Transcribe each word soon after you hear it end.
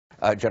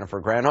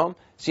Jennifer Granholm,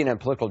 CNN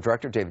political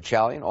director David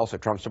Chalian, also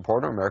Trump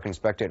supporter, American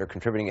Spectator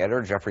contributing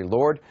editor Jeffrey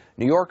Lord,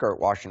 New Yorker,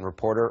 Washington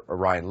reporter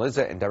Ryan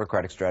Lizza, and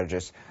Democratic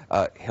strategist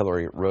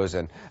Hillary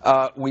Rosen.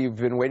 We've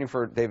been waiting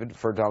for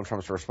Donald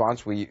Trump's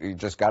response. We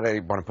just want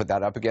to put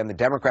that up again. The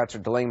Democrats are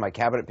delaying my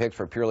cabinet picks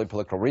for purely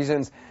political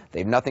reasons. They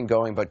have nothing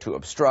going but to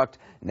obstruct.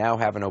 Now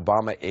have an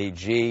Obama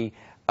AG.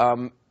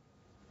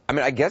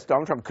 I guess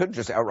Donald Trump could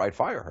just outright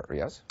fire her,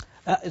 yes?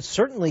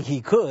 Certainly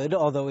he could,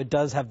 although it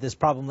does have this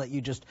problem that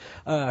you just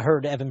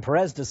heard Evan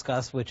Perez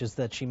discuss, which is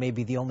that she may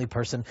be the only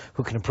person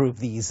who can approve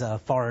these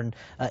foreign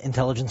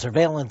intelligence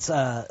surveillance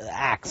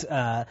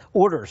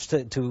orders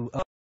to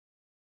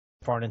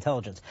foreign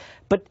intelligence.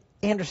 But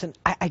Anderson,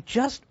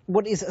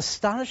 what is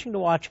astonishing to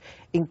watch,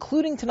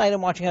 including tonight,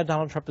 I'm watching how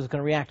Donald Trump is going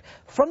to react.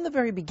 From the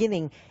very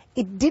beginning,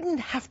 it didn't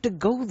have to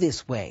go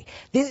this way.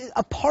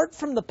 Apart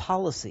from the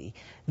policy,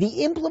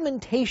 the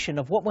implementation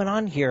of what went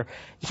on here,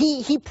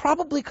 he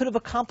probably could have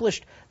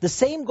accomplished the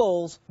same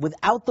goals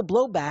without the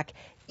blowback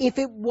if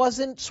it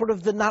wasn't sort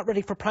of the not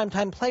ready for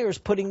primetime players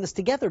putting this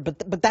together.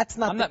 But that's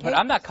not the case. But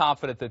I'm not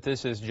confident that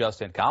this is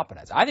just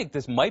incompetence. I think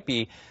this might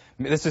be,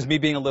 this is me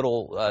being a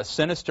little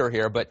sinister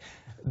here, but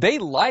they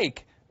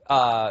like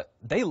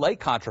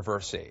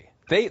controversy.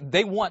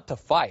 They want to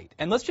fight.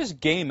 And let's just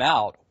game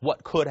out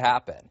what could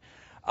happen.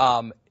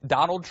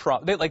 Donald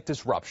Trump, they like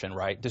disruption,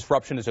 right?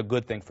 Disruption is a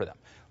good thing for them.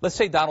 Let's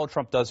say Donald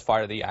Trump does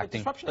fire the acting.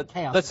 Disruption and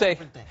chaos let's say,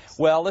 different things.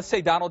 well, let's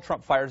say Donald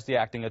Trump fires the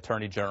acting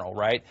attorney general,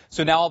 right?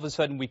 So now all of a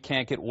sudden we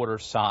can't get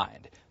orders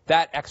signed.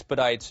 That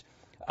expedites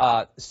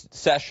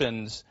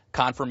Sessions'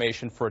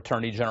 confirmation for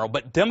attorney general.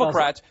 But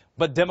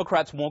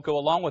Democrats won't go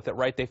along with it,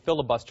 right? They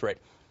filibuster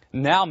it.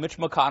 Now Mitch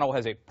McConnell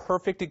has a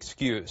perfect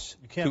excuse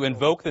to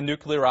invoke the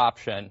nuclear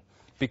option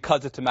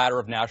because it's a matter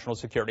of national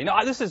security.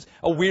 Now, this is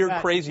a weird,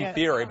 crazy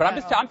theory, but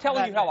I'm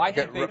telling you how I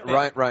think they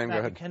think. Ryan, go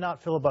ahead. You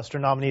cannot filibuster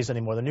nominees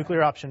anymore. The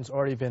nuclear option's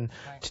already been,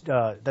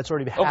 that's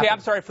already happened. Okay,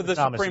 I'm sorry, for the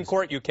Supreme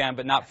Court you can,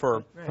 but not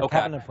for,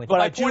 okay. But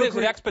my point is it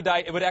would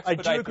expedite I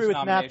do agree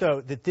with Matt,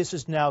 though, that this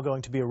is now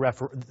going to be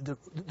the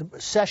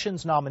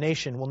Sessions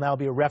nomination will now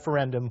be a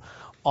referendum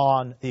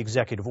on the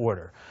executive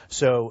order.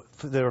 So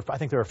I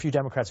think there are a few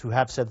Democrats who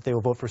have said that they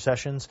will vote for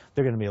Sessions.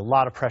 There's going to be a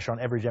lot of pressure on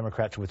every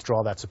Democrat to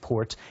withdraw that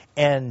support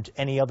and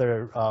any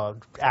other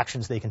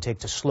actions they can take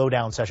to slow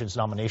down Sessions'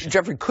 nomination.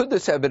 Jeffrey, could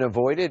this have been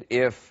avoided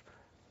if,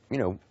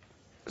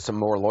 some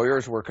more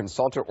lawyers were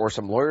consulted, or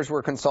some lawyers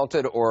were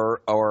consulted,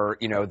 or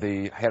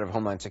the head of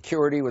Homeland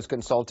Security was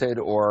consulted,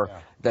 or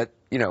that,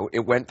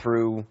 it went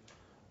through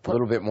a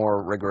little bit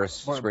more rigorous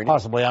screening?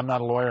 Possibly. I'm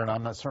not a lawyer, and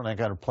I'm not certainly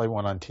going to play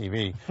one on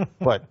TV.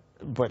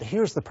 But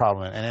here's the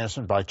problem, and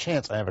Anderson, by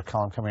chance, I have a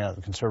column coming out of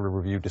the Conservative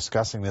Review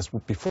discussing this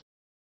before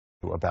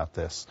about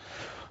this.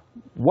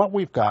 What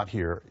we've got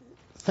here,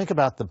 think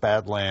about the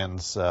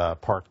Badlands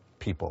Park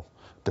people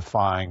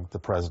defying the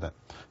president.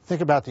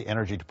 Think about the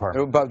Energy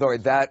Department. By the way,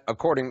 that,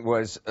 according,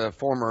 was a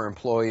former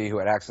employee who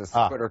had access to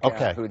the Twitter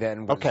account, who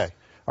then was... Okay.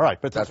 All right,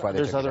 but that's why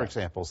there's other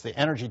examples. The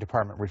Energy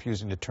Department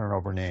refusing to turn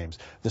over names.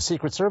 The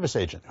Secret Service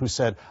agent who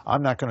said,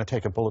 I'm not going to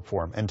take a bullet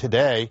for him. And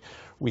today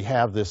we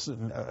have this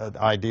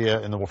idea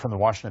from the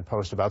Washington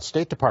Post about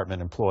State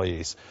Department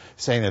employees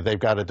saying that they've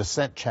got a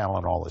dissent channel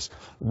and all this.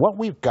 What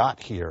we've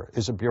got here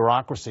is a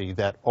bureaucracy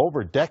that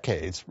over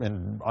decades,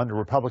 and under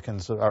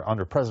Republicans,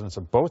 under presidents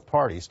of both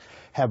parties,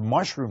 have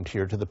mushroomed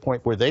here to the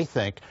point where they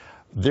think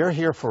they're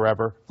here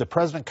forever. The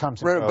president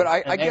comes and goes,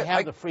 and they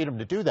have the freedom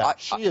to do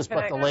that. She is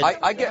but the lady.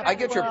 I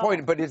get your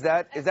point, but is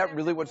that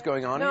really what's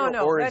going on here?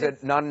 No, or is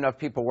it not enough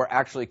people were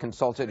actually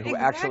consulted who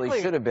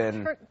actually should have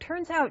been?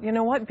 Turns out, you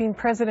know what? Being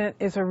president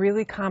is a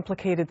really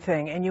complicated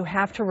thing, and you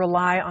have to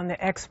rely on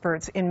the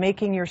experts in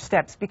making your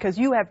steps, because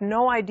you have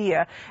no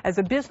idea, as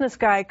a business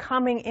guy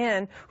coming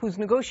in who's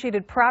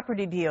negotiated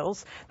property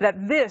deals,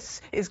 that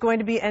this is going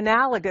to be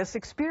analogous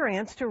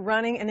experience to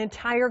running an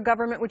entire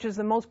government, which is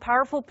the most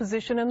powerful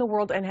position in the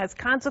world and has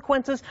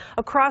consequences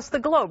across the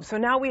globe. So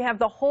now we have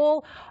the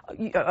whole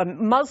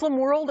Muslim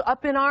world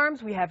up in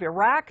arms. We have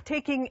Iraq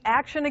taking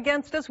action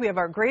against us. We have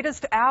our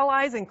greatest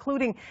allies,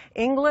 including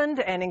England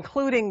and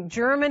including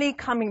Germany,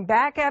 coming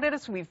back at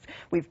us.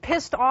 We've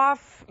pissed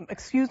off,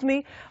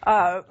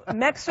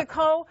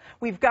 Mexico.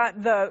 We've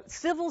got the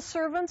civil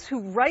servants who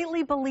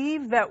rightly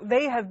believe that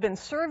they have been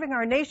serving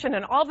our nation,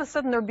 and all of a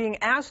sudden they're being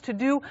asked to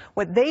do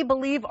what they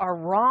believe are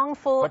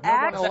wrongful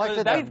acts.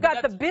 We've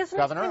got the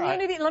business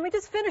community. Let me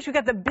just finish. We've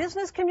got the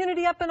business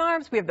community up in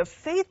arms. We have the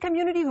faith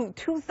community, who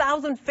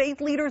 2,000 faith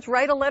leaders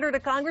write a letter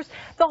to Congress.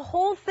 The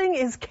whole thing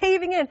is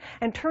caving in.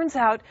 And turns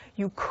out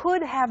you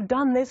could have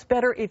done this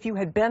better if you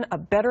had been a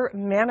better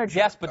manager.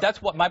 Yes, but that's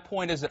what my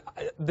point is.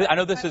 I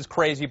know this is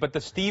crazy, but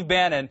the Steve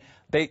Bannon,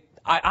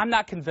 I'm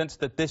not convinced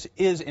that this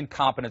is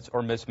incompetence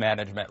or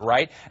mismanagement,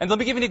 right? And let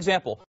me give you an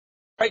example.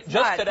 Right,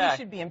 just today, he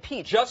should be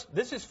impeached.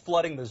 This is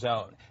flooding the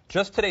zone.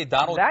 Just today,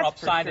 Donald Trump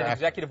signed an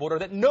executive order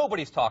that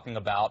nobody's talking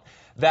about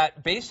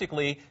that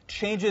basically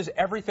changes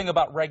everything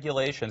about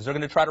regulations. They're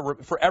going to try to,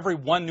 for every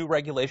one new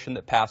regulation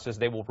that passes,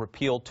 they will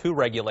repeal 2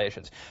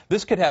 regulations.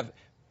 This could have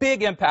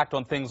big impact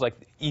on things like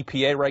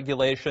EPA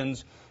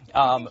regulations,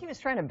 I think he was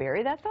trying to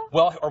bury that, though?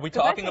 Well, are we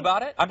talking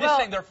about it? I'm just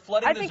saying they're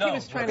flooding the zone. I think he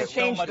was trying to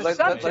change the let's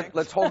subject.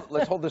 let's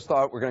hold this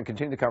thought. We're going to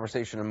continue the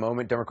conversation in a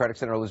moment. Democratic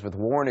Senator Elizabeth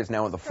Warren is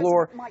now on the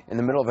floor in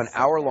the middle of an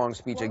hour-long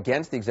speech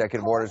against the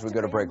executive orders. We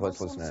go to break.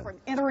 Let's listen in.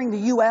 Entering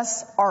the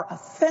U.S. are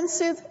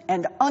offensive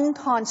and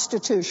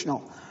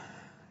unconstitutional.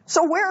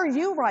 So where are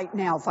you right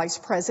now, Vice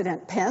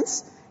President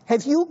Pence?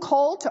 Have you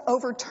called to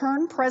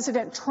overturn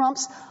President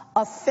Trump's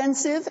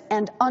offensive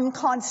and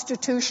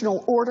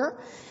unconstitutional order?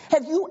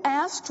 Have you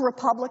asked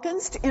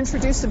Republicans to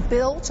introduce a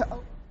bill to